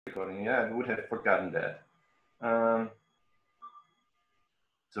recording. Yeah, I would have forgotten that.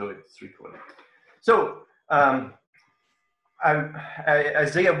 So it's recording. So I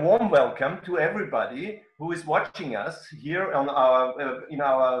say a warm welcome to everybody who is watching us here on our in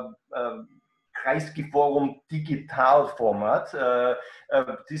our Kreisky Forum Digital format.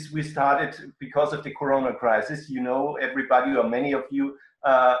 This we started because of the Corona crisis. You know, everybody or many of you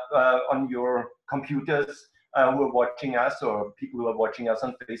on your computers who are watching us, or people who are watching us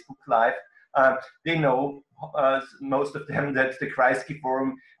on Facebook Live, they know, most of them, that the Kreisky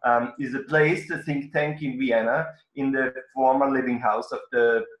Forum is a place, a think tank in Vienna, in the former living house of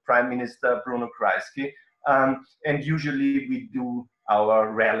the Prime Minister Bruno Kreisky. And usually we do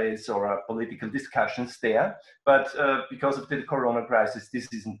our rallies or our political discussions there. But because of the Corona crisis, this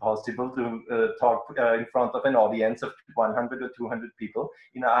isn't possible to talk in front of an audience of 100 or 200 people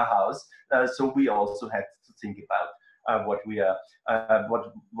in our house. So we also had to think about what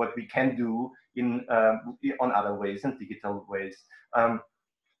we can do in on other ways and digital ways.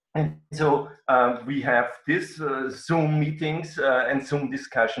 And so we have this Zoom meetings and Zoom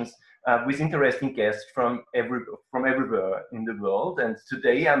discussions with interesting guests from everywhere in the world. And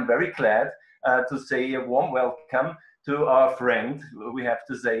today I'm very glad to say a warm welcome to our friend, we have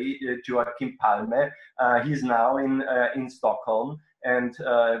to say, Joakim Palme. He's now in Stockholm, and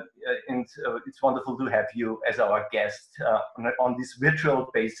it's wonderful to have you as our guest on this virtual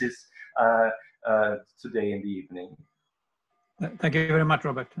basis today in the evening. Thank you very much,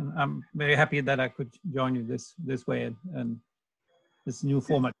 Robert. I'm very happy that I could join you this way and this new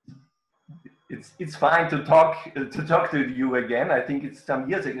format. It's fine to talk to you again. I think it's some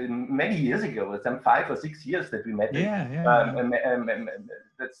years ago, many years ago, some 5 or 6 years that we met.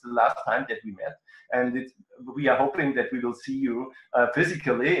 That's the last time that we met, and we are hoping that we will see you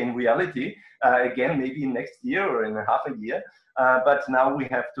physically in reality again, maybe next year or in half a year. But now we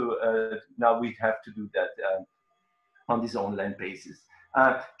have to do that on this online basis.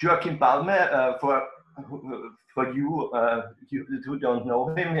 Joakim Palme, for you who don't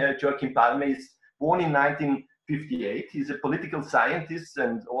know him, Joakim Palme is born in 1958. He's a political scientist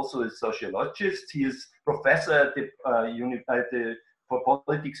and also a sociologist. He is professor for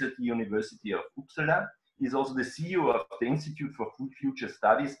politics at the University of Uppsala. He's also the CEO of the Institute for Future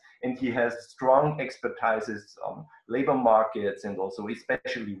Studies, and he has strong expertises on labor markets and also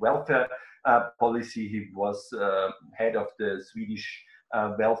especially welfare policy. He was head of the Swedish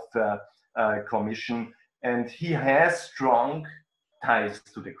Welfare Commission, and he has strong ties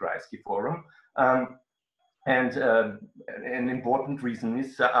to the Kreisky Forum. And an important reason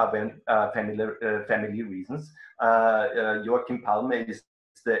is family reasons. Joakim Palme is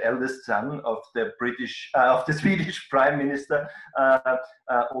the eldest son of the Swedish Prime Minister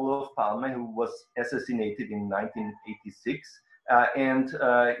Olof Palme, who was assassinated in 1986. And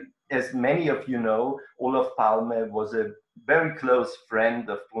as many of you know, Olof Palme was a very close friend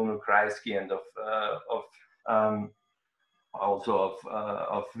of Bruno Kreisky and also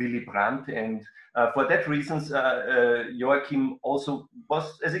of Willy Brandt, and for that reasons, Joakim also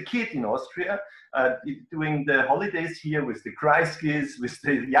was, as a kid in Austria, doing the holidays here with the Kreiskys, with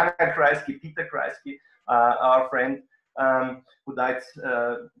the younger Kreisky, Peter Kreisky, our friend, who died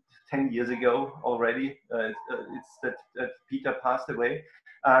 10 years ago already. It's that Peter passed away.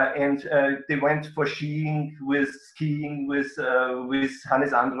 And they went for skiing with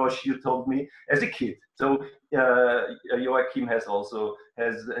Hannes Androsch, you told me, as a kid. So Joakim has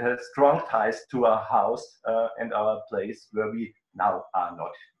strong ties to our house and our place where we now are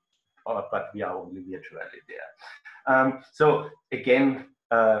not, but we are only virtually there. So again,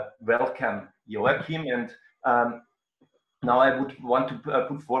 welcome, Joakim. And now I would want to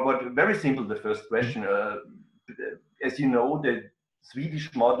put forward very simple the first question. As you know, the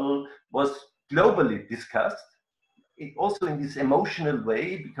Swedish model was globally discussed, also in this emotional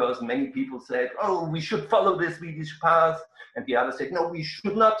way, because many people said, oh, we should follow the Swedish path, and the others said, no, we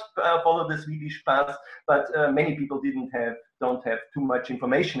should not follow the Swedish path. But many people don't have too much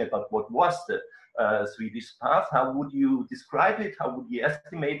information about what was the Swedish path. How would you describe it? How would you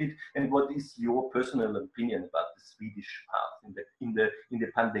estimate it? And what is your personal opinion about the Swedish path in the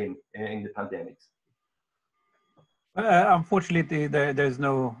pandemics? Unfortunately, there's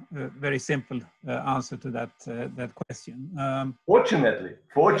no very simple answer to that question. Fortunately.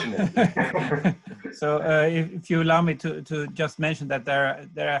 So, if you allow me to just mention that there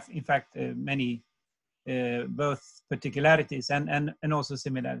are in fact many both particularities and also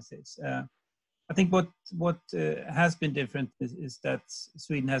similarities. I think what has been different is that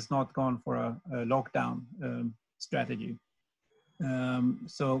Sweden has not gone for a lockdown strategy.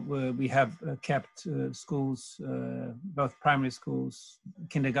 So we have kept schools, both primary schools,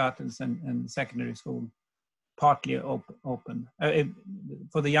 kindergartens, and secondary school, partly open.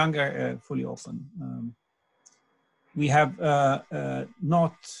 For the younger, fully open. We have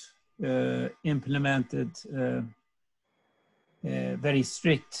not implemented very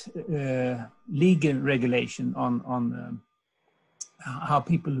strict legal regulation on how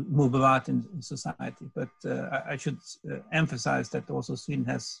people move about in society. But I should emphasize that also Sweden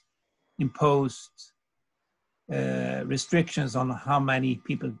has imposed restrictions on how many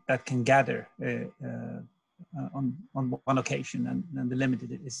people that can gather on one occasion, and the limit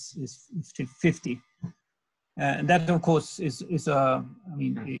is 50. And that, of course, is a, I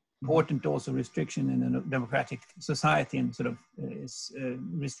mean, important also restriction in a democratic society, and sort of is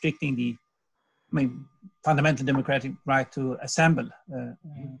restricting the, I mean, fundamental democratic right to assemble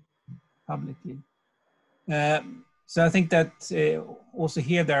publicly. So I think that also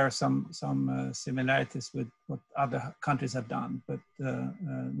here there are some similarities with what other countries have done, but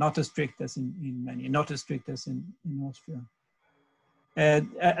not as strict as in many, not as strict as in Austria.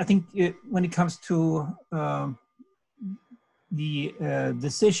 I think when it comes to the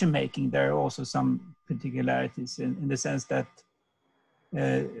decision making, there are also some particularities in the sense that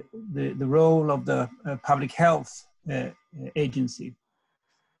the role of the public health agency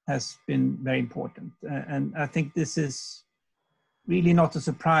has been very important. And I think this is really not a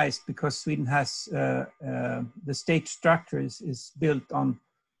surprise, because Sweden has, the state structure is built on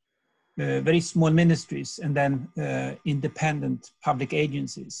very small ministries and then independent public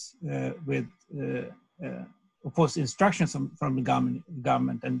agencies with, of course, instructions from the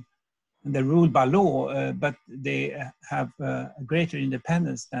government, and they're ruled by law, but they have a greater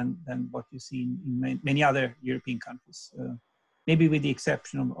independence than what you see in many other European countries, maybe with the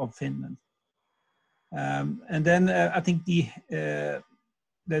exception of Finland. And then I think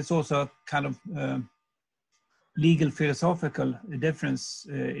there's also a kind of legal philosophical difference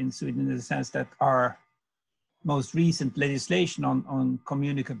in Sweden, in the sense that our most recent legislation on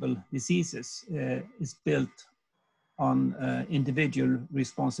communicable diseases is built on individual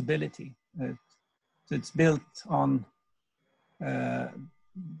responsibility. So it's built on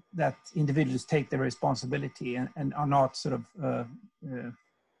that individuals take their responsibility and are not sort of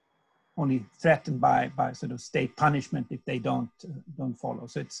only threatened by sort of state punishment if they don't follow.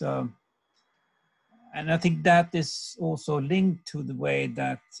 So it's and I think that is also linked to the way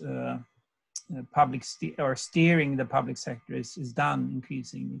that public steering the public sector is done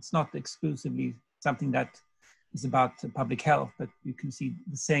increasingly. It's not exclusively something that is about public health, but you can see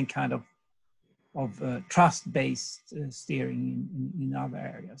the same kind of trust-based steering in other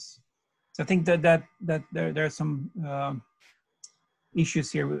areas. So I think that there are some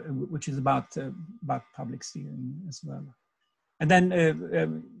issues here which is about public steering as well. And then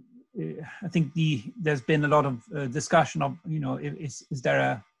I think there's been a lot of discussion of, you know, is there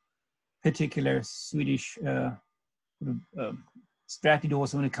a particular Swedish strategy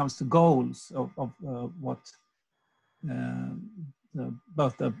also when it comes to goals of what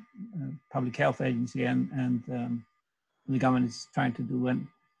both the public health agency and the government is trying to do,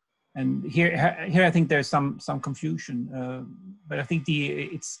 and here I think there's some confusion, but I think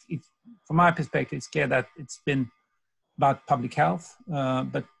it's from my perspective it's clear that it's been about public health,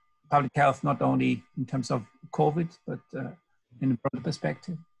 but public health not only in terms of COVID, but in a broader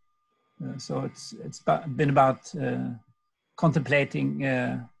perspective. So it's been about contemplating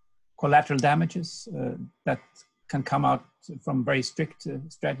collateral damages that can come out from very strict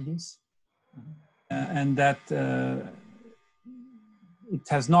strategies, and that it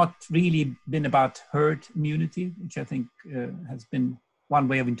has not really been about herd immunity, which I think has been one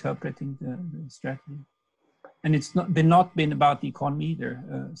way of interpreting the strategy. And it's not been about the economy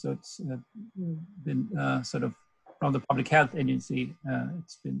either. So it's been sort of from the public health agency,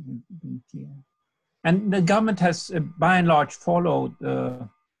 it's been clear. And the government has by and large followed the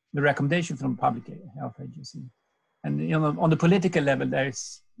recommendation from the public health agency. And you know, on the political level,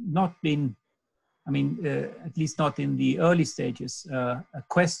 there's not been, I mean, at least not in the early stages, a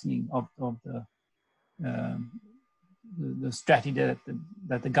questioning of the strategy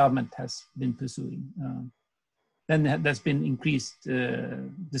that the government has been pursuing. Then there's been increased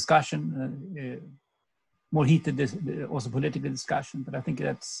discussion, more heated also political discussion. But I think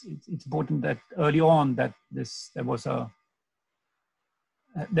it's important that early on that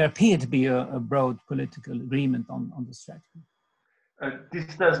there appeared to be a broad political agreement on the strategy.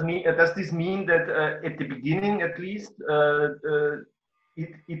 Does this mean that at the beginning, at least,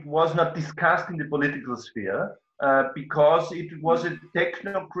 it was not discussed in the political sphere because it was a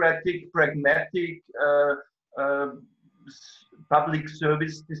technocratic, pragmatic public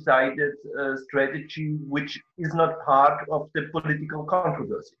service decided strategy which is not part of the political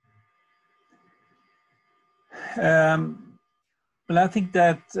controversy? Well, I think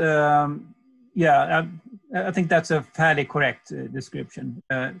that, yeah, I think that's a fairly correct description.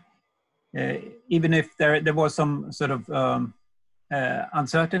 Even if there was some sort of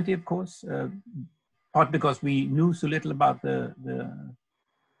uncertainty, of course, part because we knew so little about the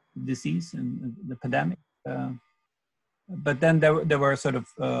disease and the pandemic. But then there were sort of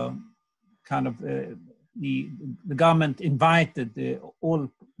kind of the government invited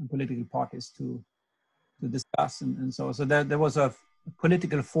all political parties to discuss and so there was a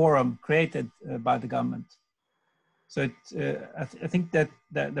political forum created by the government. So I think that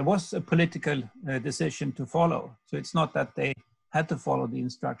there was a political decision to follow. So it's not that they had to follow the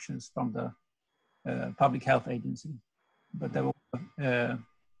instructions from the public health agency, but there was a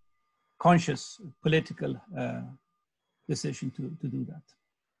conscious political decision to do that.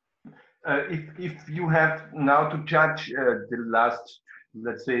 If you have now to judge the last,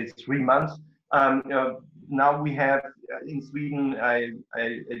 let's say, 3 months, now we have in Sweden, I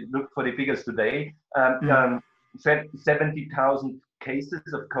looked for the figures today, 70,000 cases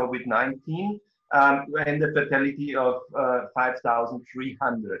of COVID-19 and a fatality of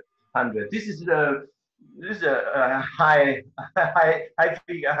 5,300. This is a high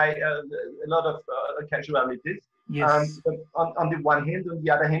figure, a lot of casualties. Yes. On the one hand, on the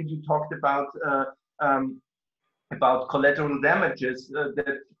other hand, you talked about collateral damages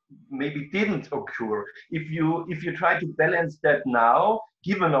that maybe didn't occur. If you try to balance that now,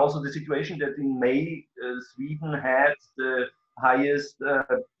 given also the situation that in May Sweden had the highest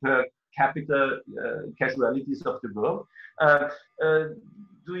per capita casualties of the world,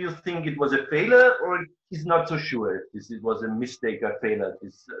 do you think it was a failure, or is not so sure if this was a mistake or failure,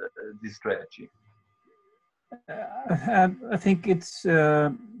 this strategy? I think it's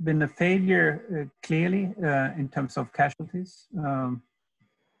been a failure clearly in terms of casualties,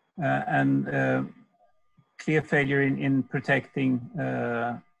 and clear failure in protecting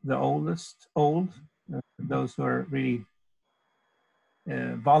the old, those who are really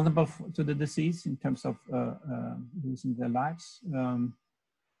vulnerable to the disease in terms of losing their lives.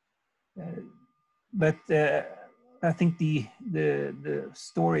 But I think the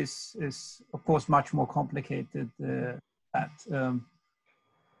story is of course much more complicated.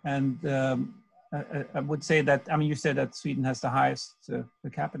 I would say that, I mean, you said that Sweden has the highest per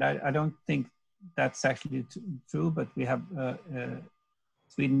capita. I don't think that's actually true, but we have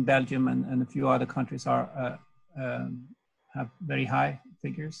Sweden, Belgium, and a few other countries have very high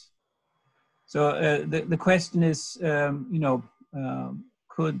figures. So the question is,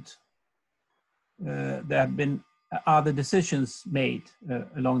 could there have been other decisions made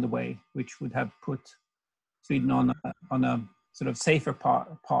along the way which would have put Sweden on a sort of safer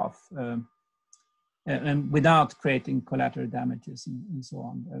path, and without creating collateral damages and so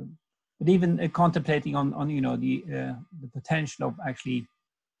on. But even contemplating on the potential of actually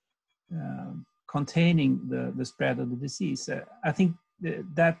containing the spread of the disease, I think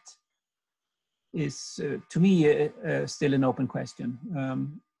that is to me still an open question.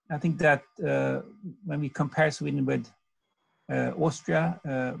 I think that when we compare Sweden with Austria,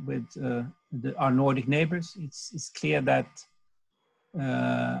 with our Nordic neighbors, it's clear that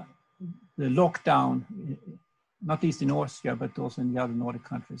the lockdown, not least in Austria, but also in the other Nordic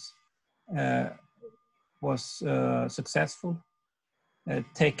countries, was successful.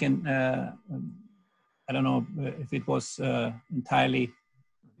 Taken, I don't know if it was entirely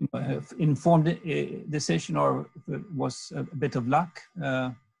informed decision or if it was a bit of luck,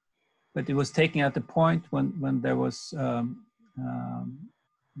 but it was taken at the point when there was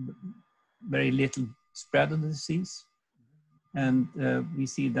very little spread of the disease. And we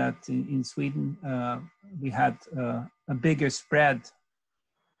see that in Sweden, we had a bigger spread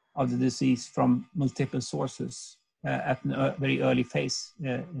of the disease from multiple sources at a very early phase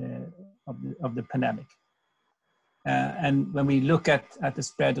of the pandemic. And when we look at the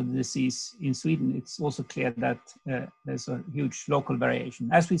spread of the disease in Sweden, it's also clear that there's a huge local variation,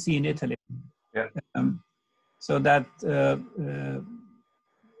 as we see in Italy. Yeah. So that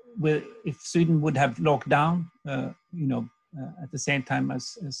if Sweden would have locked down, at the same time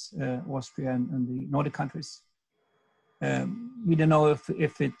as Austria and the Nordic countries, we don't know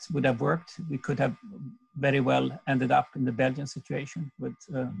if it would have worked. We could have very well ended up in the Belgian situation with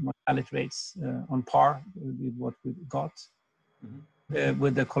mortality rates on par with what we got,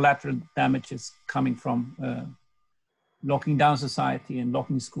 with the collateral damages coming from locking down society and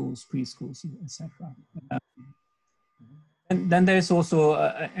locking schools, preschools, etc. And then there's also,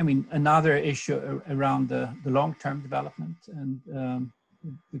 I mean, another issue around the long-term development, and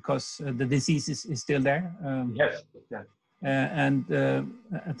because the disease is still there. Yes. Yeah. And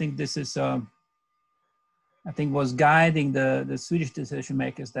I think this is, I think, was guiding the Swedish decision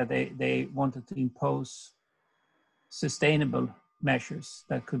makers, that they wanted to impose sustainable measures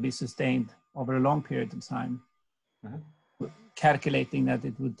that could be sustained over a long period of time, calculating that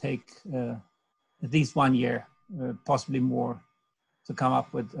it would take at least 1 year, possibly more, to come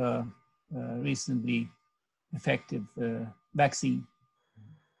up with a reasonably effective vaccine,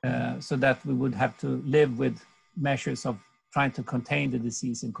 so that we would have to live with measures of trying to contain the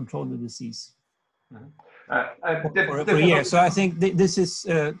disease and control the disease for a year. So I think this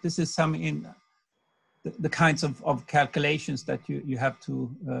is some in the kinds of calculations that you have to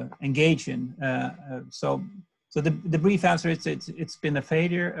engage in. So the brief answer is it's been a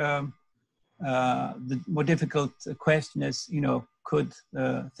failure. The more difficult question is, could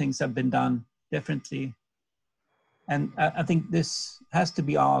things have been done differently? And I think this has to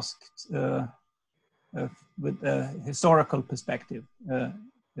be asked with a historical perspective.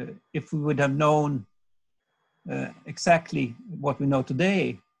 If we would have known exactly what we know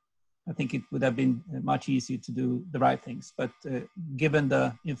today, I think it would have been much easier to do the right things. But given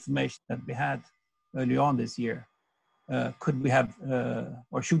the information that we had early on this year, could we have,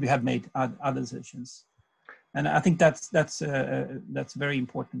 or should we have made other decisions? And I think that's very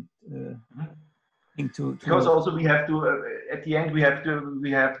important thing to. Because also we have to, at the end, we have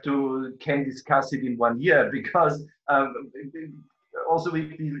to can discuss it in 1 year, because also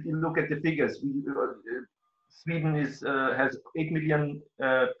if you look at the figures, Sweden has 8 million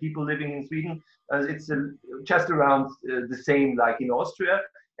people living in Sweden. It's just around the same like in Austria,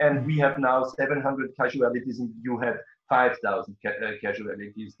 and we have now 700 casualties, and you have 5,000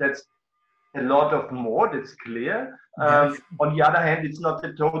 casualties. That's a lot of more. That's clear. On the other hand, it's not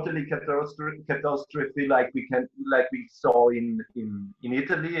a totally catastrophe like we saw in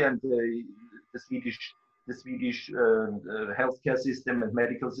Italy, and the Swedish healthcare system and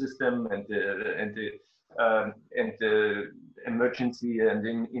medical system and the emergency and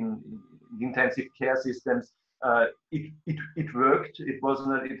in intensive care systems. It worked. It was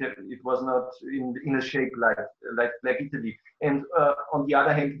not in a shape like Italy. And on the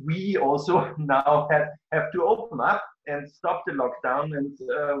other hand, we also now have to open up and stop the lockdown. And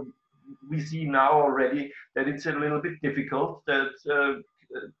we see now already that it's a little bit difficult. That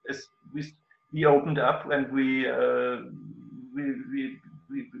as we opened up and we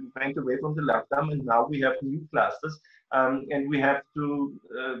went away from the lockdown, and now we have new clusters, and we have to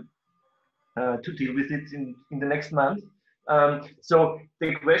deal with it in the next month. So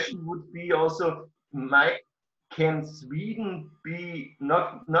the question would be also, can Sweden be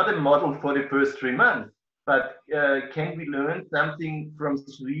not a model for the first 3 months, but can we learn something from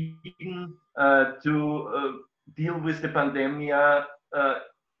Sweden to deal with the pandemic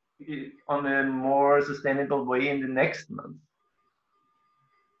on a more sustainable way in the next month?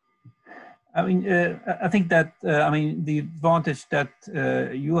 I mean, I think that, the advantage that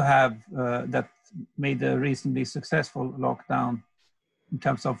you have that made a reasonably successful lockdown in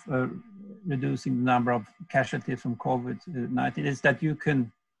terms of reducing the number of casualties from COVID-19 is that you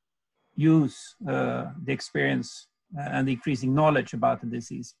can use the experience and the increasing knowledge about the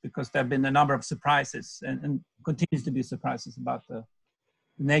disease, because there have been a number of surprises and continues to be surprises about the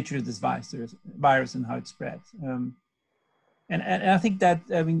nature of this virus and how it spreads. And I think that,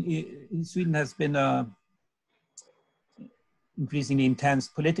 Sweden has been increasingly intense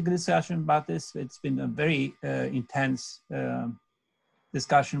political discussion about this. It's been a very intense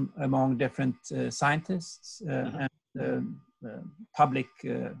discussion among different scientists and public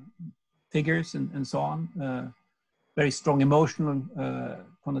figures and so on. Very strong emotional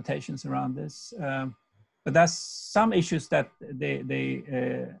connotations around this. But there's some issues that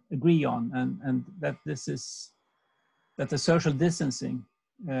they agree on, and that this is that the social distancing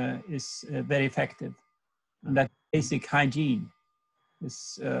is very effective, and that basic hygiene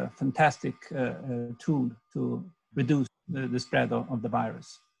is a fantastic tool to reduce the spread of the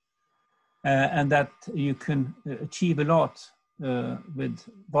virus, and that you can achieve a lot with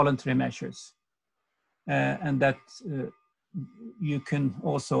voluntary measures, and that you can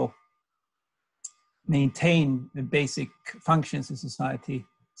also maintain the basic functions in society,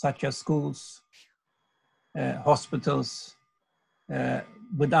 such as schools, hospitals,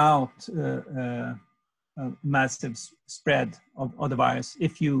 without a massive spread of the virus,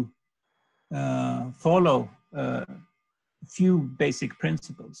 if you follow a few basic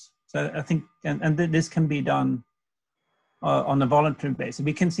principles. So I think, and this can be done on a voluntary basis.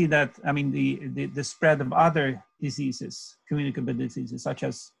 We can see that, the spread of other diseases, communicable diseases, such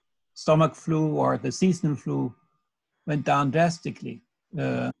as stomach flu or the seasonal flu, went down drastically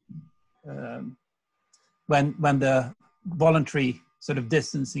when the voluntary sort of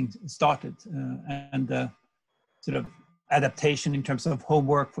distancing started and the sort of adaptation in terms of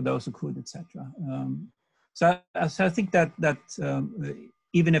homework for those who could, etc. So I think that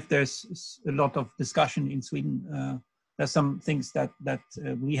even if there's a lot of discussion in Sweden, there's some things that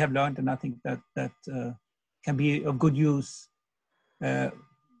we have learned, and I think that can be of good use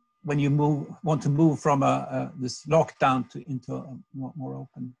when you want to move from this lockdown into a more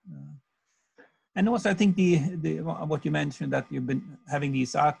open. And also, I think what you mentioned, that you've been having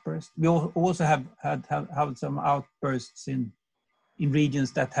these outbursts. We also have had some outbursts in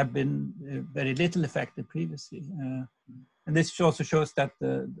regions that have been very little affected previously. And this also shows that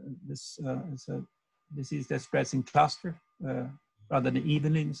this is a disease that spreads in cluster rather than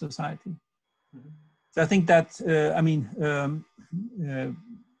evenly in society. Mm-hmm. So I think that,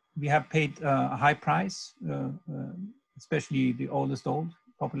 we have paid a high price, especially the oldest old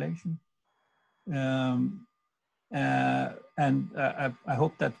population. And I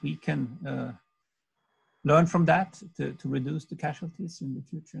hope that we can learn from that to reduce the casualties in the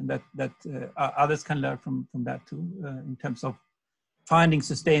future, and that others can learn from that too, in terms of finding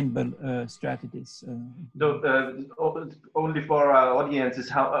sustainable strategies. So only for our audiences,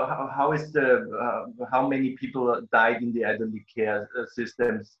 how is how many people died in the elderly care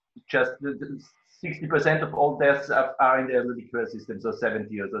systems? Just 60% of all deaths are in the elderly care systems, or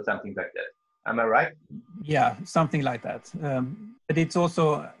 70 or something like that. Am I right? Yeah, something like that. But it's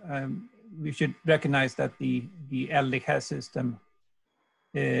also, we should recognize that the elderly care system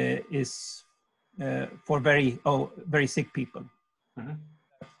is for very sick people.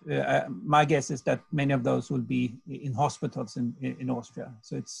 Mm-hmm. My guess is that many of those will be in hospitals in Austria.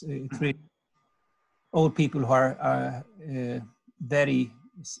 So it's really old people who are very,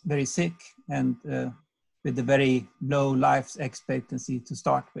 very sick and with a very low life expectancy to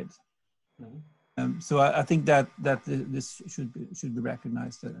start with. Mm-hmm. So I think that this should be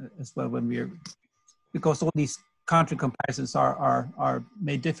recognized as well because all these country comparisons are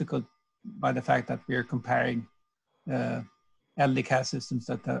made difficult by the fact that we are comparing elderly care systems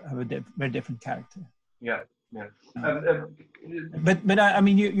that have a very different character. Yeah. But I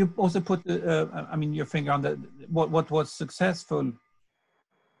mean, you also put your finger on what was successful,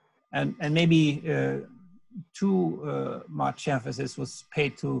 and maybe too much emphasis was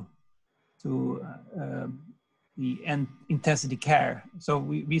paid to the intensity care. So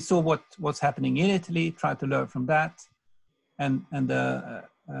we saw what's happening in Italy, tried to learn from that, and the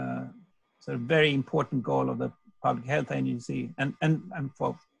sort of very important goal of the Public Health Agency and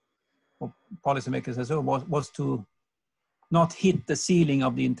for policymakers as well was to not hit the ceiling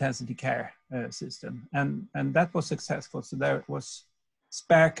of the intensity care system, and that was successful. So there was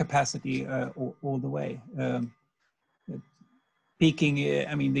spare capacity all the way. Peaking,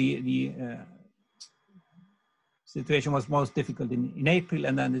 the situation was most difficult in April,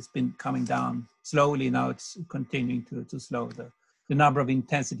 and then it's been coming down slowly. Now it's continuing to slow. The number of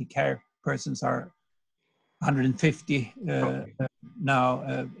intensity care persons are 150 now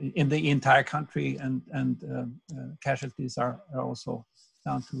in the entire country, and casualties are also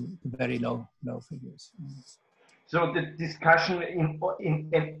down to very low figures. So the discussion in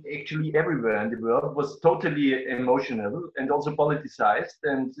actually everywhere in the world was totally emotional and also politicized,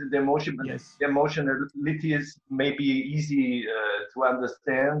 and the emotionality is maybe easy to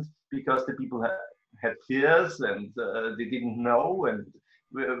understand because the people had fears and they didn't know, and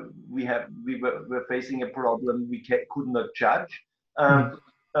we were facing a problem we could not judge.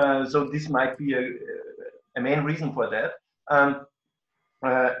 So this might be a main reason for that.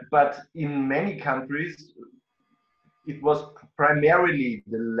 But in many countries, it was primarily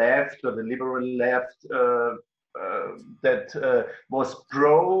the left or the liberal left that was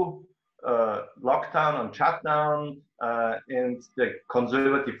pro lockdown and shutdown, and the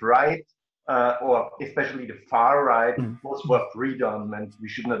conservative right, or especially the far right, was for freedom, and we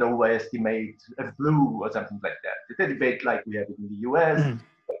should not overestimate a flu or something like that. It's a debate like we had it in the US,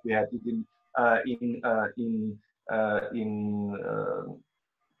 like we had it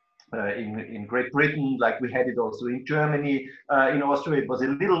in Great Britain, like we had it also in Germany. In Austria, it was a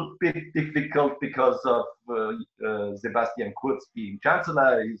little bit difficult because of Sebastian Kurz being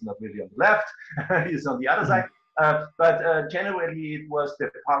chancellor. He's not really on the left, he's on the other side. But generally, it was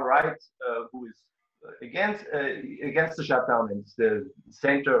the far right who is against the shutdown, and the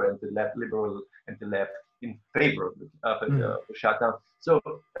center and the left, liberal and the left, in favor of the shutdown. So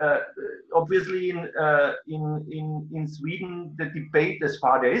obviously in Sweden, the debate, as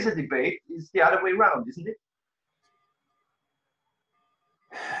far there is a debate, is the other way around, isn't it?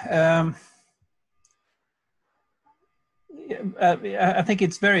 I think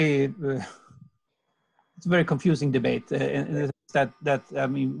it's a very confusing debate. That I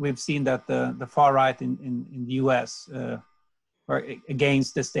mean, we've seen that the far right in the U.S. Are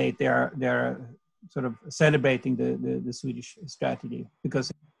against the state. They are sort of celebrating the Swedish strategy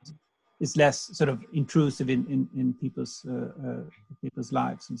because it's less sort of intrusive in people's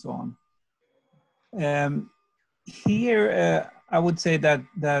lives and so on. Here, I would say that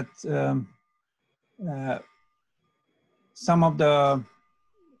some of the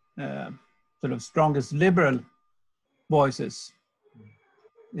sort of strongest liberal voices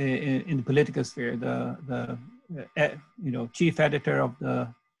in the political sphere, the chief editor of the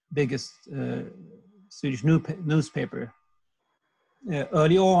biggest Swedish newspaper,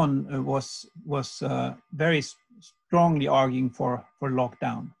 early on was very strongly arguing for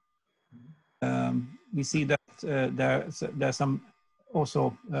lockdown. We see that there's some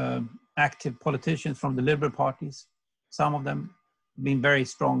also active politicians from the liberal parties, some of them being very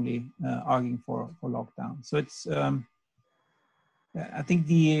strongly arguing for lockdown. So it's I think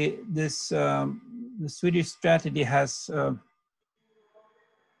the Swedish strategy has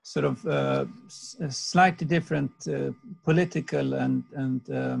sort of a slightly different political and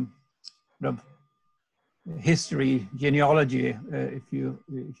sort of history, genealogy, if you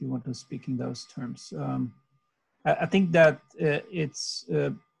want to speak in those terms. I think that it's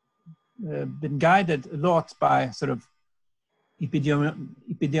been guided a lot by sort of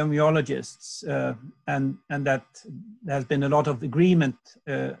epidemiologists, and that there has been a lot of agreement,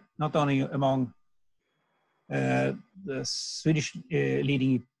 not only among the Swedish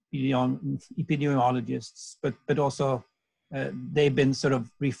leading epidemiologists, but also they've been sort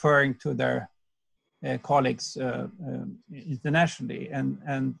of referring to their colleagues internationally,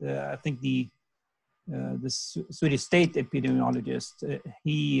 and I think the Swedish state epidemiologist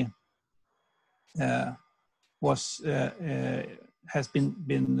he has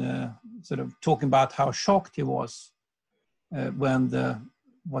been sort of talking about how shocked he was when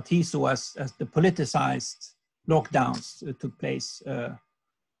what he saw as the politicized lockdowns took place,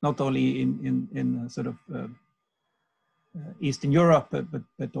 not only in sort of Eastern Europe,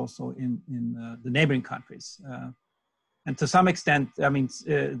 but also in the neighboring countries. And to some extent, I mean,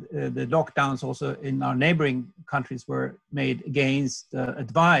 the lockdowns also in our neighboring countries were made against the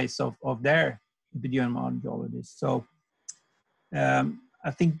advice of their epidemiologists. So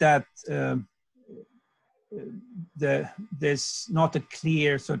I think that there's not a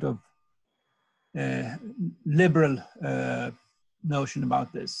clear sort of liberal notion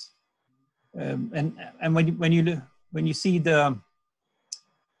about this. And when you see the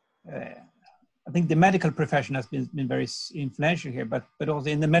I think the medical profession has been very influential here, but also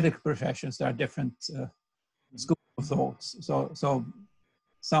in the medical professions there are different schools of thoughts. So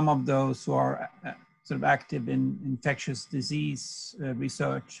some of those who are sort of active in infectious disease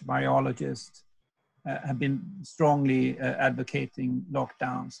research, virologists, have been strongly advocating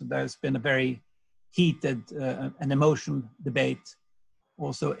lockdown. So there's been a very heated and emotional debate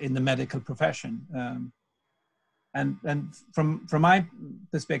also in the medical profession. And from my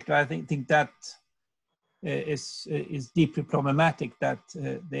perspective, I think that is deeply problematic, that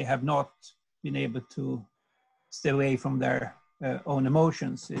they have not been able to stay away from their own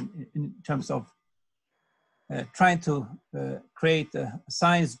emotions in terms of trying to create a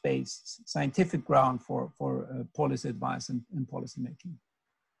science-based, scientific ground for policy advice and policy making.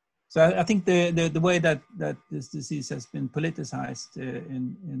 So I think the way that this disease has been politicized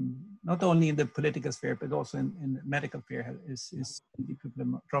in not only in the political sphere but also in the medical sphere is deeply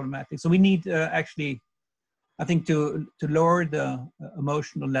problematic. So we need actually, I think, to lower the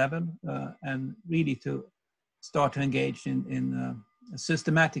emotional level and really to start to engage in a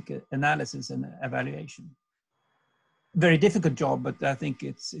systematic analysis and evaluation. Very difficult job, but I think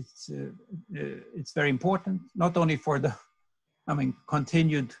it's very important, not only for the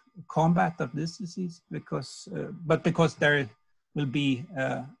continued combat of this disease, but because there will be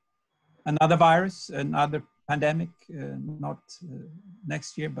another virus, another pandemic, not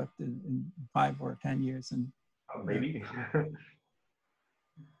next year, but in 5 or 10 years, and maybe.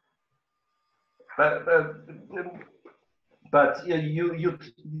 But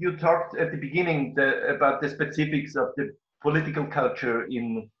you talked at the beginning about the specifics of the political culture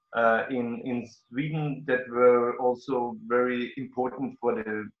in Sweden that were also very important for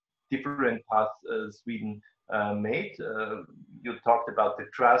the different paths Sweden made. You talked about the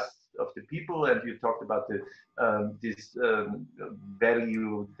trust of the people, and you talked about this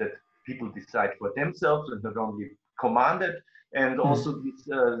value that people decide for themselves and not only commanded, and also this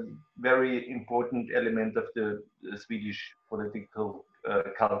very important element of the Swedish political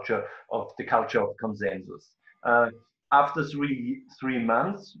culture of consensus. After three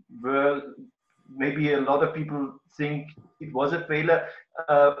months, where maybe a lot of people think it was a failure,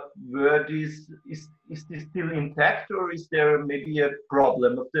 is this still intact, or is there maybe a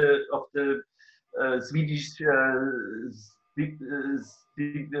problem of the Swedish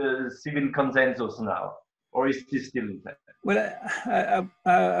civil consensus now, or is this still intact? Well,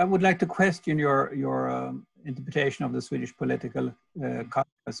 I would like to question your interpretation of the Swedish political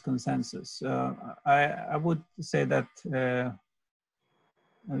consensus. I would say that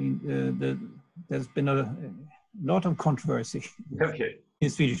I mean there's been a lot of controversy in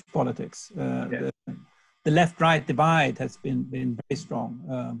Swedish politics. The left-right divide has been very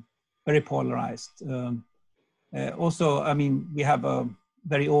strong, very polarized. Also, I mean, we have a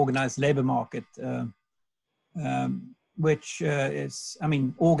very organized labor market, which is, I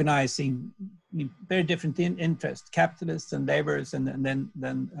mean, organizing very different interests, capitalists and laborers, and then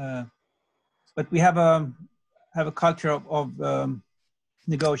but we have a culture of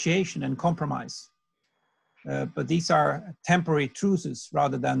negotiation and compromise. But these are temporary truces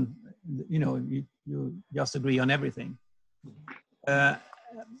rather than, you know, you just agree on everything.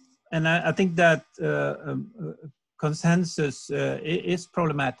 And I think that consensus is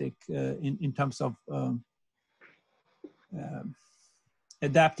problematic in terms of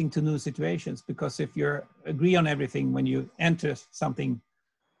adapting to new situations, because if you agree on everything when you enter something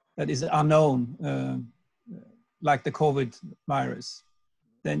that is unknown, like the COVID virus,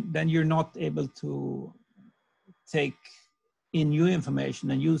 then you're not able to take in new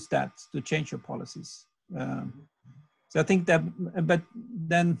information and use that to change your policies. So I think that, but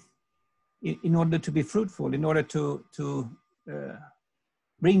then in order to be fruitful, in order to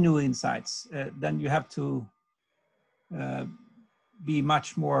bring new insights, then you have to be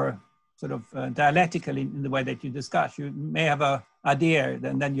much more sort of dialectical in the way that you discuss. You may have an idea,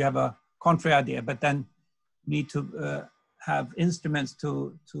 and then you have a contrary idea, but then you need to have instruments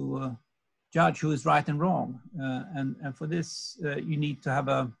to judge who is right and wrong. And for this, you need to have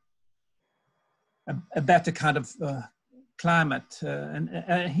a better kind of climate.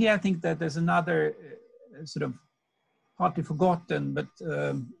 And here I think that there's another sort of partly forgotten but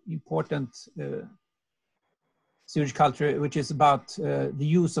important Swedish culture, which is about the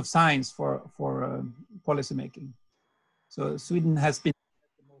use of science for policy making. So Sweden has been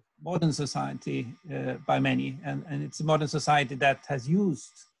the most modern society by many, and it's a modern society that has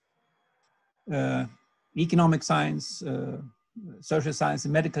used economic science, social science,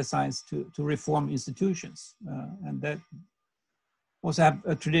 and medical science to reform institutions, and that also have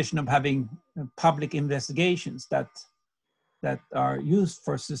a tradition of having public investigations that are used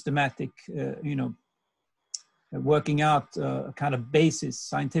for systematic, you know, working out a kind of basis,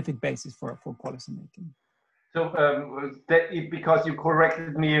 scientific basis for policy making. So because you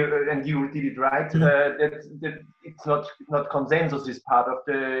corrected me and you did it right, that it's not consensus is part of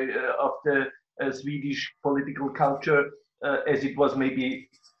the Swedish political culture as it was maybe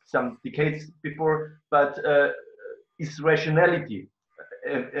some decades before, but is rationality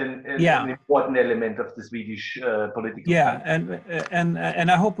an important element of the Swedish political culture?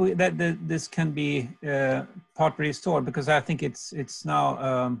 And I hope that this can be partly restored, because I think it's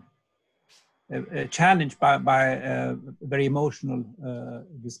now challenged by a very emotional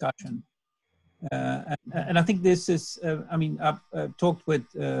discussion. And I think this is, I mean, I've talked with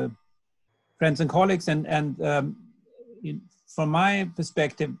friends and colleagues, and from my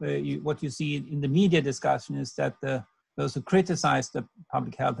perspective, what you see in the media discussion is that those who criticize the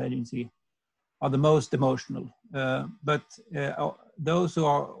public health agency are the most emotional. But those who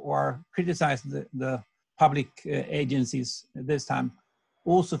are criticizing the public agencies this time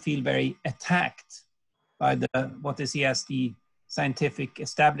also feel very attacked by what they see as the scientific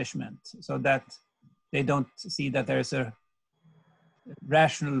establishment, so that they don't see that there's a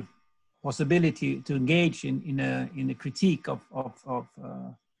rational possibility to engage in a critique of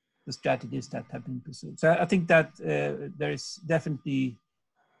the strategies that have been pursued. So I think that there is definitely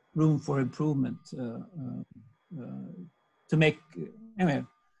room for improvement to make, anyway,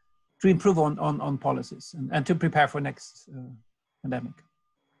 to improve on policies and to prepare for next pandemic.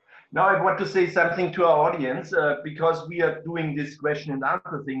 Now I want to say something to our audience, because we are doing this question and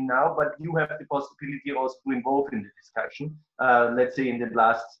answer thing now, but you have the possibility also to involve in the discussion, let's say in the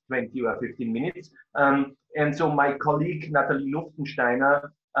last 20 or 15 minutes. And so my colleague, Nathalie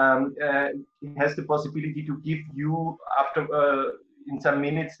Luftensteiner, has the possibility to give you, after in some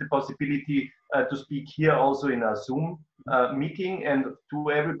minutes, the possibility to speak here also in our Zoom meeting. And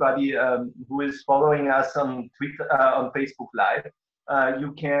to everybody who is following us on Twitter, on Facebook Live,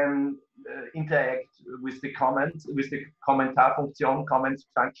 you can interact the comments, with the Kommentarfunktion, comments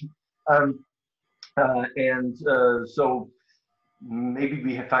function. So maybe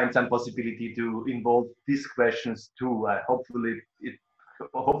we find some possibility to involve these questions too.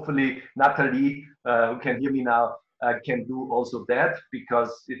 Hopefully Natalie, who can hear me now, can do also that,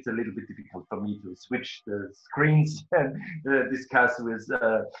 because it's a little bit difficult for me to switch the screens and discuss with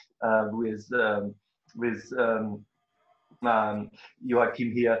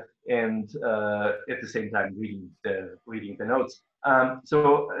Joakim here, and at the same time reading the notes.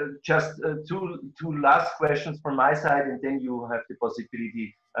 Just two last questions from my side, and then you have the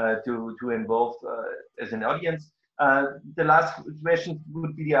possibility to involve as an audience. The last question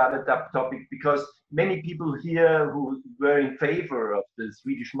would be the other topic, because many people here who were in favor of the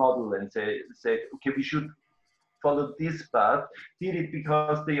Swedish model and said, okay, we should follow this path, did it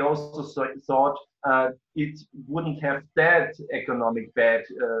because they also thought it wouldn't have that economic bad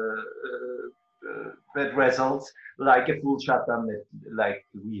results like a full shutdown like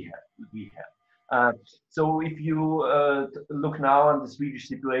we have. So if you look now on the Swedish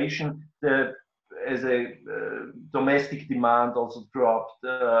situation, as a domestic demand also dropped,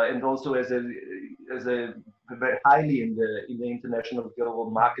 and also as a very highly in the international global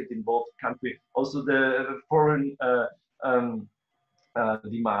market involved country, also the foreign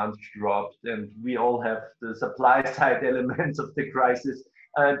demand dropped, and we all have the supply side elements of the crisis.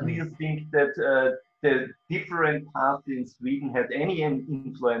 Do you think that the different paths in Sweden had any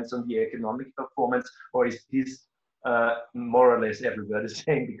influence on the economic performance, or is this more or less everywhere the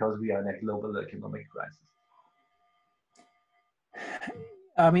same because we are in a global economic crisis?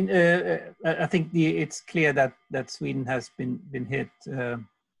 I mean, I think it's clear that Sweden has been hit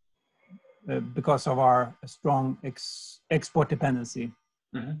because of our strong export dependency,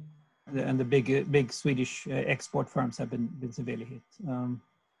 and the big Swedish export firms have been severely hit.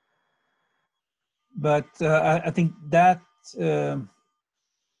 But I think that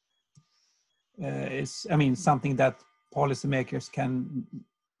is, I mean, something that policymakers can,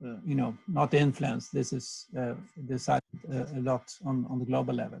 not influence. This is decided a lot on the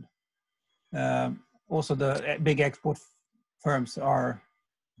global level. Also, the big export firms are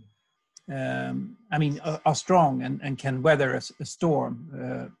strong and can weather a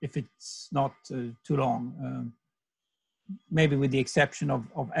storm if it's not too long. Maybe with the exception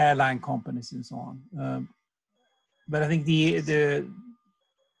of airline companies and so on. But I think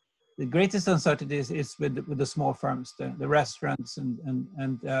the greatest uncertainty is with the small firms, the restaurants,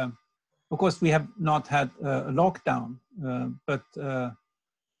 and of course we have not had a lockdown, but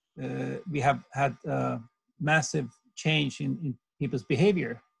we have had a massive change in people's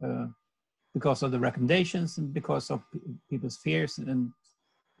behavior because of the recommendations and because of people's fears, and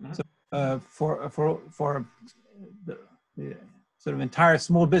so for the sort of entire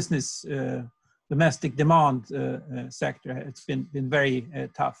small business domestic demand sector, it's been very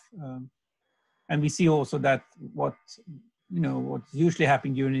tough, and we see also that what's usually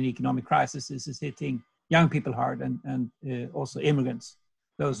happening during an economic crisis is hitting young people hard, and also immigrants,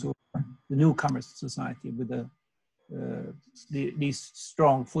 those who are the newcomers to society with these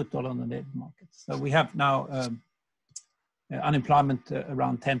strong foothold on the labor market. So we have now unemployment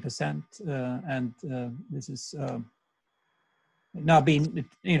around 10%, and this is now being,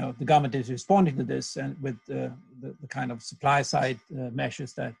 the government is responding to this, and with the kind of supply side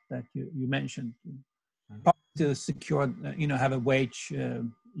measures that you mentioned, to secure, have a wage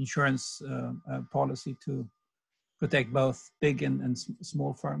insurance policy to protect both big and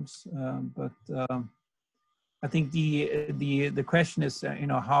small firms. But I think the question is,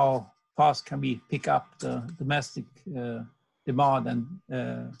 how fast can we pick up the domestic demand,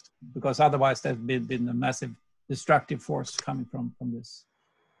 and because otherwise there's been a massive destructive force coming from this.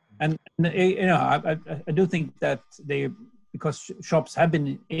 And I do think that because shops have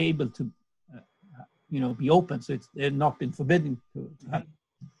been able to be open, so they've not been forbidden to happen.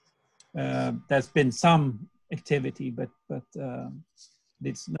 There's been some activity, but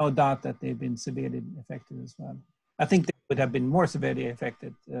it's no doubt that they've been severely affected as well. I think they would have been more severely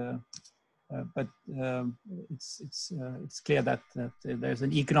affected, but it's clear that there's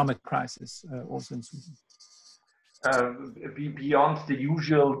an economic crisis also in Sweden. Beyond the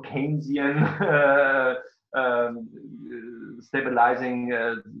usual Keynesian stabilizing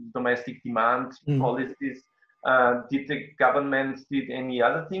domestic demand policies, did the government did any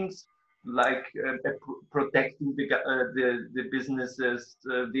other things like protecting the businesses?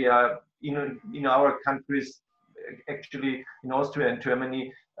 They are in our countries, actually in Austria and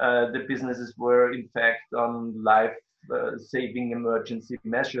Germany, the businesses were in fact on life-saving emergency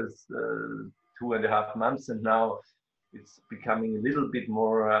measures 2.5 months, and now it's becoming a little bit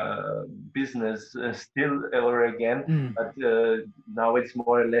more business still or again, but now it's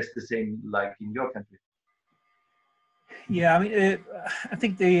more or less the same like in your country. Yeah, I mean, I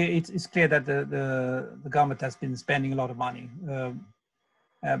think it's clear that the government has been spending a lot of money,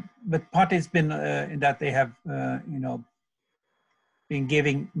 but partly it's been in that they have, been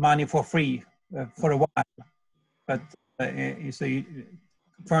giving money for free for a while, but so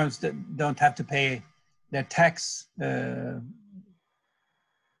firms that don't have to pay their tax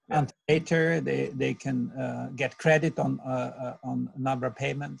until later. They can get credit on a number of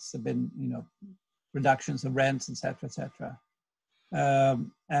payments. Have been reductions of rents, etc., etc.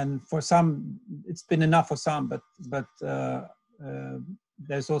 And for some, it's been enough for some, but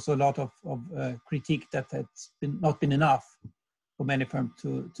there's also a lot of critique that it's not been enough for many firms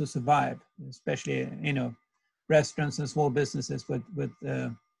to survive, especially restaurants and small businesses with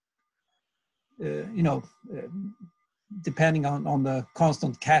depending on the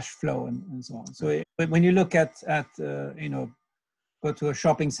constant cash flow and so on. So when you look at go to a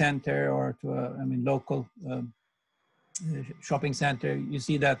shopping center or to a local shopping center, you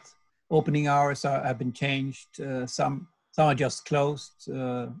see that opening hours have been changed. Some are just closed,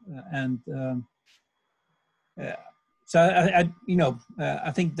 and so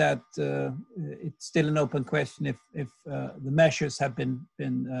I think that it's still an open question if the measures have been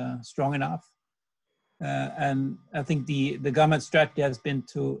strong enough. And I think the government strategy has been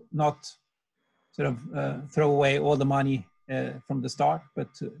to not sort of throw away all the money from the start, but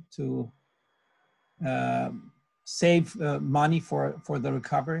to save money for the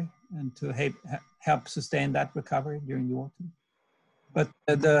recovery and to help sustain that recovery during the autumn. But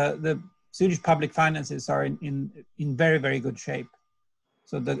the Swedish public finances are in very, very good shape.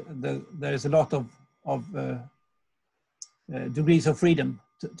 So there's a lot of degrees of freedom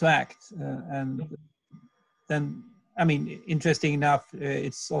to act. And then, I mean, interesting enough,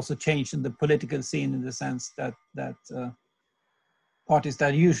 it's also changed in the political scene in the sense that parties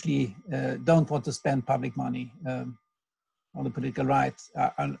that usually don't want to spend public money on the political right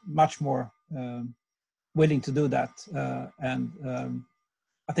are much more willing to do that. And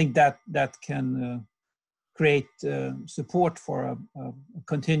I think that can create support for a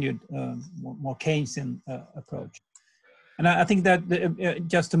continued, more Keynesian approach. And I think that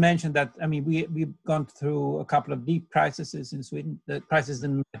just to mention that, I mean, we've gone through a couple of deep crises in Sweden, the crisis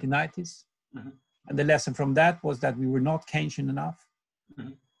in the 1990s. Mm-hmm. And the lesson from that was that we were not Keynesian enough.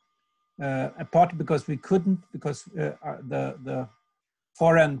 Mm-hmm. Partly because we couldn't, because the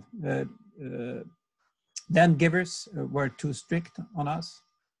foreign then givers were too strict on us.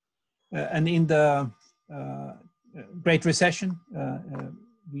 And in the Great Recession,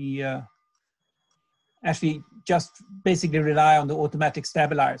 we actually just basically rely on the automatic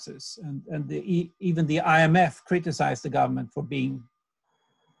stabilizers. And even the IMF criticized the government for being,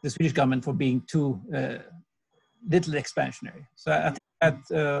 the Swedish government for being too little expansionary. So I think that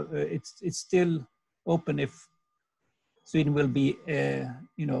it's still open if Sweden will be,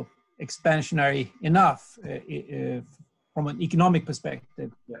 expansionary enough from an economic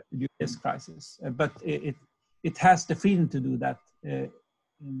perspective during this crisis. But it has the freedom to do that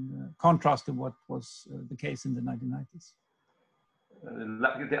in contrast to what was the case in the 1990s.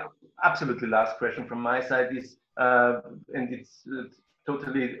 The absolutely last question from my side is, and it's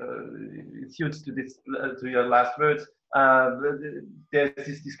totally it suits to this to your last words. There's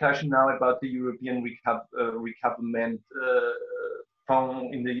this discussion now about the European recoupment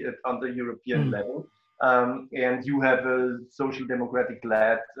fund on the European level, and you have a social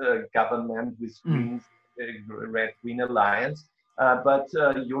democratic-led government with Greens, Red-Green alliance. But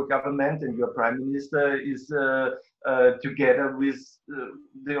your government and your prime minister is together with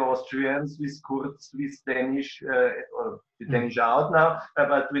the Austrians, with Kurz, with Danish, or the Danish are out now,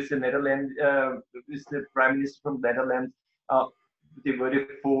 but with the Netherlands, with the prime minister from Netherlands, they were the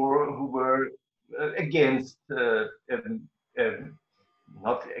four who were against,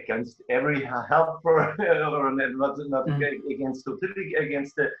 not against every help for, or not against, totally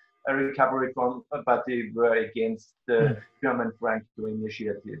against the recovery fund, but they were against the German Franco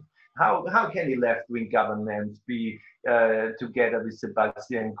initiative. How can a left-wing government be together with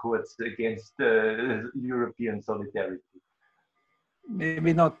Sebastian Kurz against European solidarity?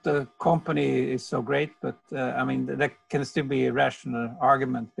 Maybe not the company is so great, but I mean, there can still be a rational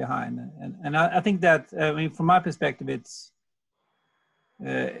argument behind. And I think that, I mean, from my perspective,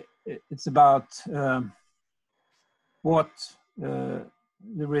 it's about what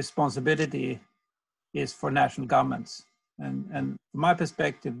the responsibility is for national governments. And from my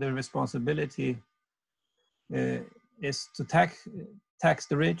perspective, the responsibility is to tax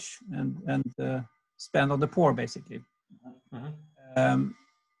the rich and spend on the poor, basically.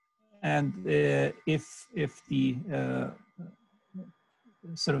 And if the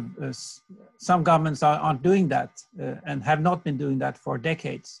some governments aren't doing that and have not been doing that for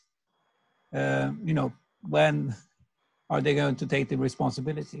decades, when are they going to take the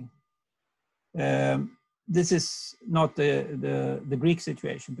responsibility? This is not the Greek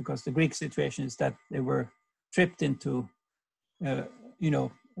situation, because the Greek situation is that they were tripped into,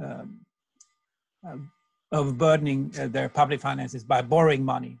 overburdening their public finances by borrowing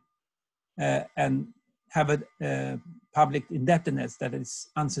money and have a public indebtedness that is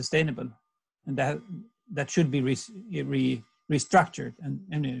unsustainable, and that should be restructured.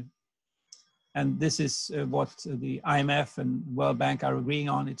 And this is what the IMF and World Bank are agreeing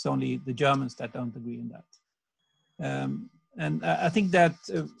on. It's only the Germans that don't agree on that. And I think that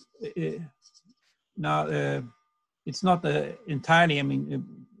now it's not entirely,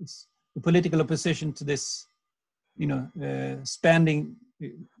 it's the political opposition to this, spending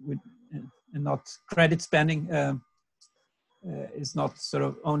and not credit spending is not sort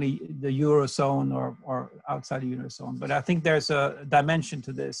of only the Eurozone or outside the Eurozone. But I think there's a dimension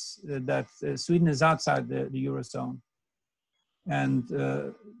to this, that Sweden is outside the Eurozone. And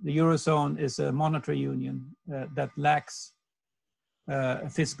the Eurozone is a monetary union that lacks a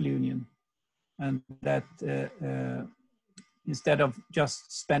fiscal union. And that instead of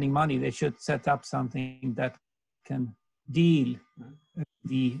just spending money, they should set up something that can deal with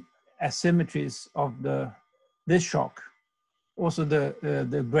the asymmetries of this shock. Also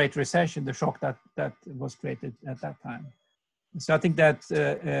the Great Recession, the shock that was created at that time. So I think that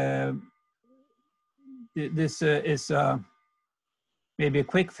this is maybe a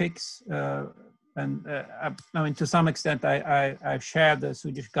quick fix. And to some extent, I share the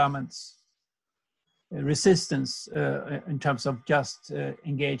Swedish government's resistance in terms of just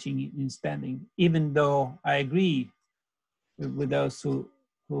engaging in spending, even though I agree with those who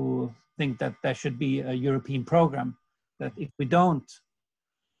think that there should be a European program, that if we don't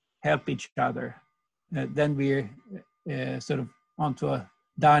help each other, then we're sort of onto a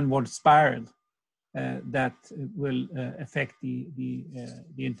downward spiral that will affect the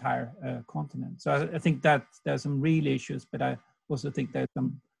entire continent. So I think that there's some real issues, but I also think there's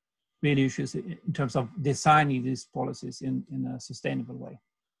some real issues in terms of designing these policies in a sustainable way,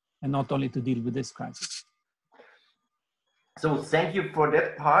 and not only to deal with this crisis. So thank you for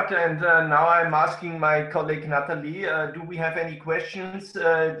that part. And now I'm asking my colleague Natalie, do we have any questions?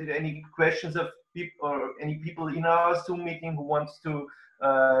 Any questions of people or any people in our Zoom meeting who wants to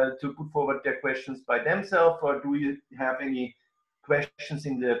put forward their questions by themselves, or do we have any questions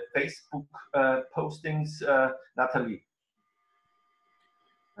in the Facebook postings? Natalie.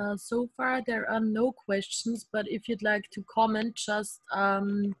 So far there are no questions, but if you'd like to comment, just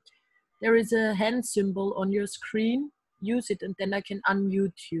there is a hand symbol on your screen. Use it and then I can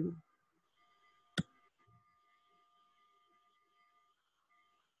unmute you.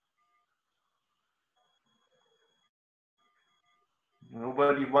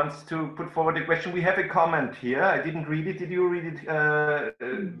 Nobody wants to put forward a question. We have a comment here. I didn't read it. Did you read it,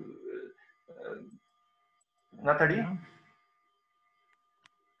 Natalie?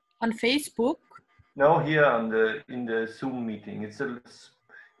 On Facebook? No, here in the Zoom meeting.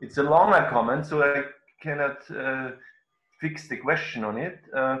 It's a longer comment, so I cannot fix the question on it.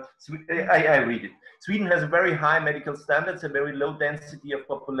 I read it. Sweden has a very high medical standards, a very low density of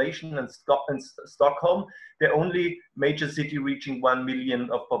population, and Stockholm, the only major city reaching 1 million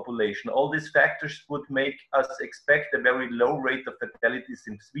of population. All these factors would make us expect a very low rate of fatalities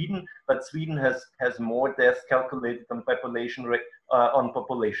in Sweden, but Sweden has more deaths calculated on population rate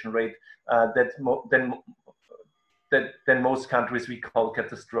than most countries we call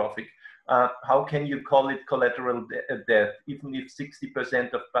catastrophic. How can you call it collateral death, even if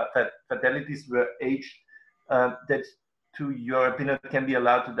 60% of fatalities were aged that, to your opinion, can be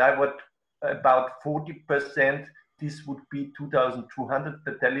allowed to die? What about 40%? This would be 2,200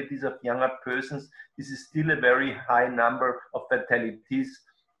 fatalities of younger persons. This is still a very high number of fatalities.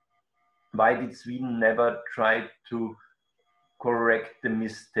 Why did Sweden never try to correct the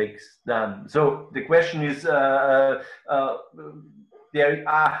mistakes done? So the question is, there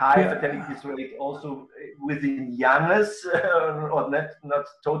are high fatalities rate also within youngers, or not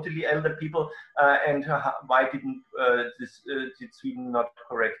totally elder people, and why did Sweden not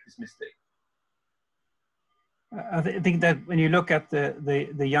correct this mistake? I think that when you look at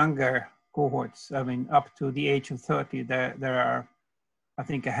the younger cohorts, I mean, up to the age of 30, there are, I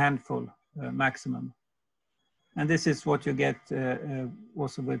think, a handful maximum. And this is what you get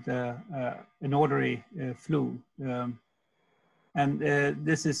also with an ordinary flu. And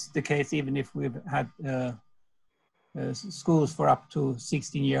this is the case even if we've had schools for up to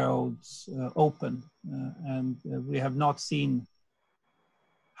 16-year-olds open, and we have not seen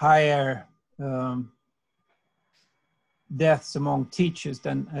higher deaths among teachers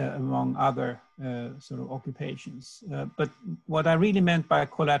than among other sort of occupations. But what I really meant by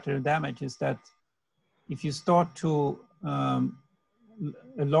collateral damage is that if you start to a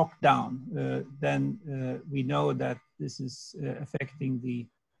lockdown, then we know that this is affecting the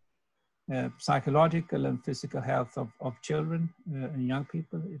psychological and physical health of children and young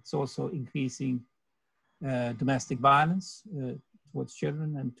people. It's also increasing domestic violence towards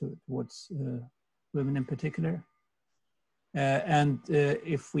children and towards women in particular. And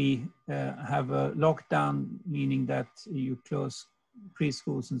if we have a lockdown, meaning that you close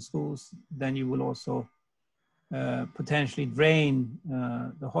preschools and schools, then you will also potentially drain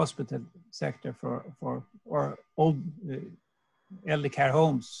the hospital sector for old elderly care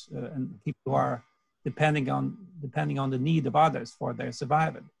homes and people who are depending on the need of others for their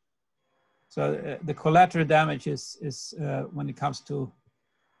survival. So the collateral damage is when it comes to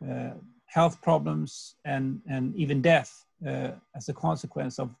health problems and even death as a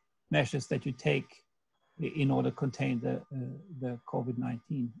consequence of measures that you take in order to contain the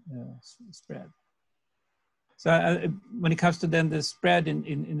COVID-19 spread. So when it comes to then the spread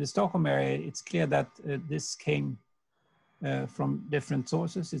in the Stockholm area, it's clear that this came from different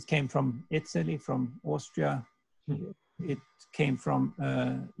sources. It came from Italy, from Austria, it came from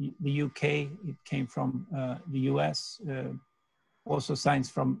the UK, it came from the US, also signs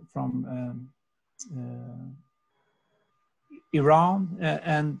from Iran,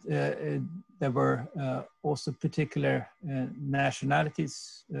 and there were also particular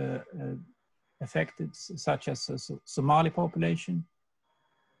nationalities affected, such as the Somali population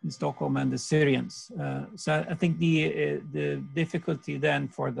in Stockholm and the Syrians. So I think the difficulty then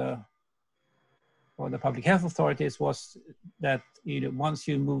for the public health authorities was that once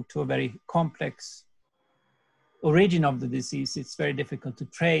you move to a very complex origin of the disease, it's very difficult to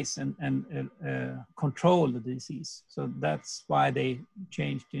trace and control the disease. So that's why they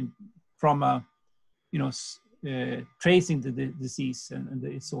changed from tracing the disease and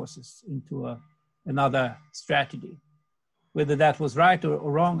its sources into another strategy. Whether that was right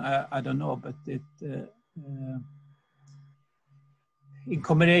or wrong, I don't know, but it in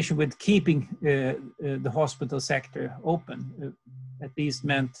combination with keeping the hospital sector open, at least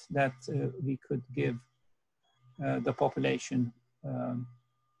meant that we could give the population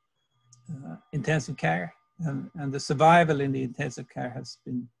intensive care, and the survival in the intensive care has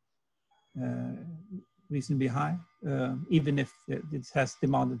been reasonably high, even if it has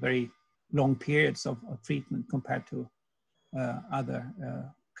demanded very long periods of treatment compared to other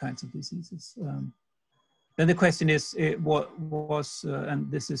kinds of diseases. Then the question is, what was, and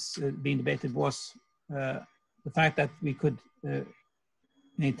this is being debated, was the fact that we could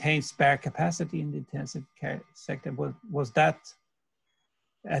maintain spare capacity in the intensive care sector, was that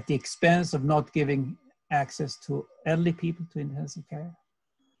at the expense of not giving access to elderly people to intensive care?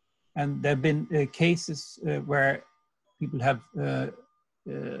 And there have been cases where people have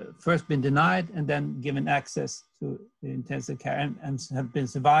first been denied and then given access to intensive care and have been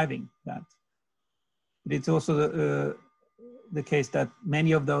surviving that. But it's also the case that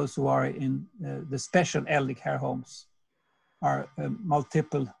many of those who are in the special elderly care homes are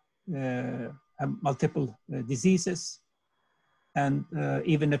multiple diseases, and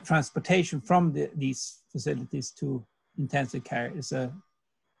even the transportation from these facilities to intensive care is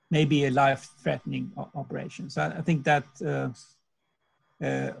maybe a life-threatening operation. So I think that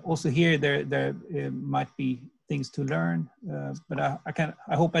also here there might be things to learn, but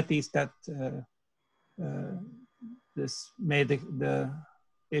I hope at least that this made the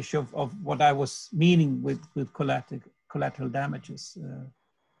issue of what I was meaning with collateral damages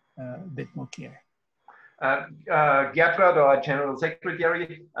a bit more clear. Gertrud, our General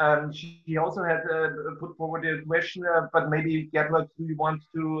Secretary, she also had put forward a question, but maybe Gertrud, do you want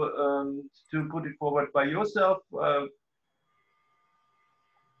to put it forward by yourself?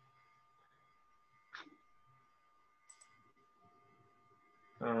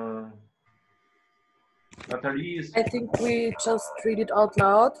 Nathalie, I think we just read it out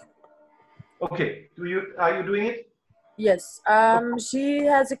loud. Okay, are you doing it? Yes, she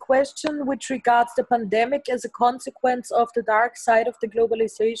has a question which regards the pandemic as a consequence of the dark side of the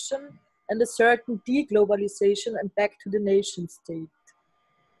globalization and a certain deglobalization and back to the nation state.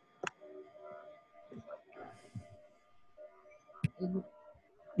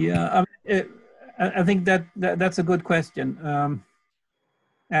 Yeah, I think that's a good question.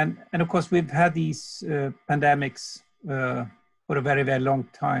 And of course, we've had these pandemics for a very, very long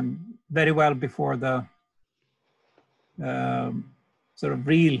time, very well before the sort of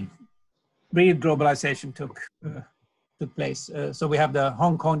real globalization took place. So we have the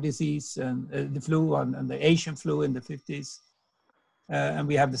Hong Kong disease and the flu and the Asian flu in the 50s. And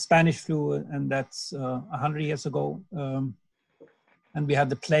we have the Spanish flu, and that's 100 years ago. And we had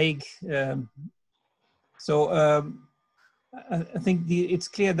the plague. I think it's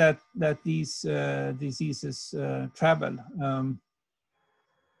clear that these diseases travel,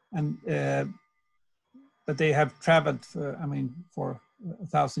 but they have traveled for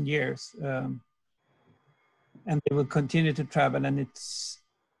 1,000 years, and they will continue to travel. And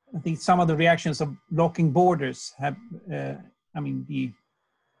I think some of the reactions of blocking borders have, the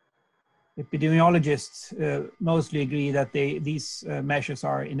epidemiologists mostly agree that these measures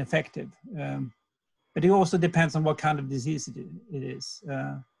are ineffective. But it also depends on what kind of disease it is.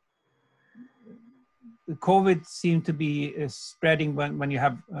 The COVID seemed to be spreading when you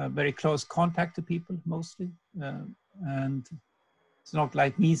have very close contact to people, mostly. And it's not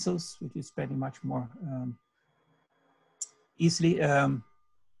like measles, which is spreading much more easily. And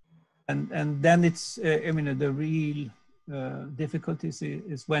then it's, the real difficulties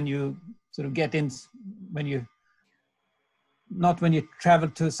is when you sort of get in, not when you travel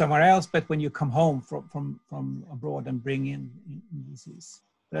to somewhere else, but when you come home from abroad and bring in disease.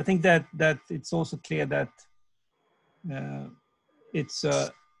 But I think that it's also clear that it's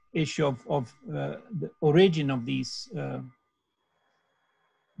an issue of the origin of these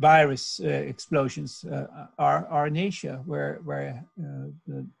virus explosions are in Asia, where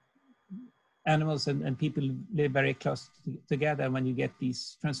the animals and people live very close together. When you get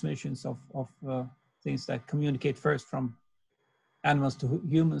these transmissions of things that communicate first from animals to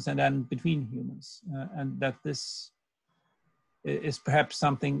humans and then between humans, and that this is perhaps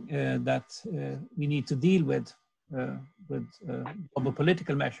something that we need to deal with global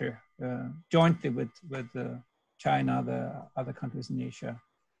political measure jointly with China, the other countries in Asia.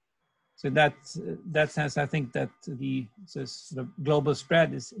 So in that sense, I think that the sort of global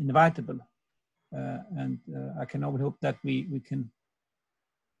spread is inevitable, and I can only hope that we can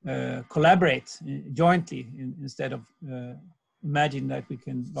collaborate jointly instead of imagine that we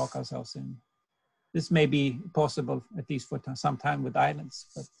can lock ourselves in. This may be possible, at least for some time, with islands,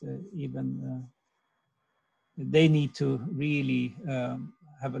 but even they need to really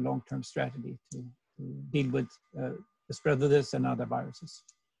have a long-term strategy to deal with the spread of this and other viruses.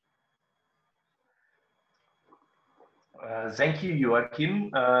 Thank you,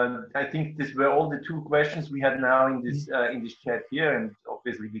 Joakim. I think these were all the 2 questions we had now in this chat here, and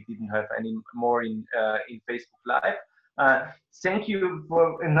obviously we didn't have any more in Facebook Live. Thank you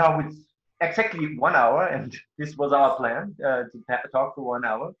for, and now it's exactly 1 hour, and this was our plan to talk for 1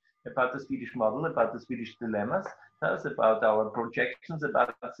 hour about the Swedish model, about the Swedish dilemmas, about our projections,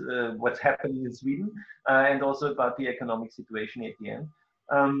 about what's happening in Sweden, and also about the economic situation at the end.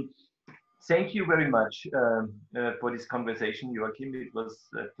 Thank you very much for this conversation, Joakim. It was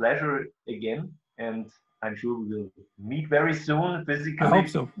a pleasure again, and I'm sure we will meet very soon physically. I hope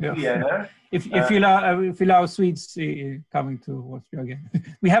so. Yeah. Yeah. If you allow Swedes coming to Austria again,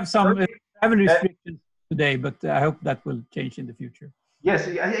 we have some travel restrictions today, but I hope that will change in the future. Yes,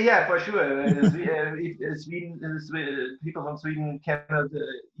 yeah, for sure. People from Sweden cannot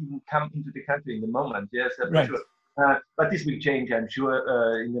even come into the country in the moment. Yes, for right. Sure. But this will change, I'm sure,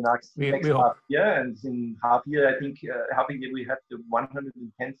 in the next half year. And in half year, I think half a year we have the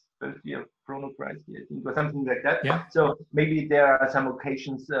 110th birthday of Bruno Kreisky, I think, or something like that. Yeah. So maybe there are some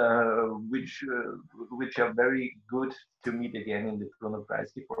occasions which are very good to meet again in the Bruno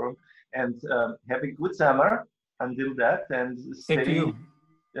Kreisky Forum. And have a good summer until that, and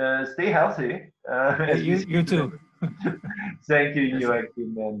stay healthy. You too. Thank you,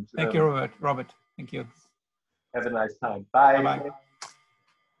 Joakim. Thank you, Robert. Thank you. Have a nice time. Bye. Bye-bye.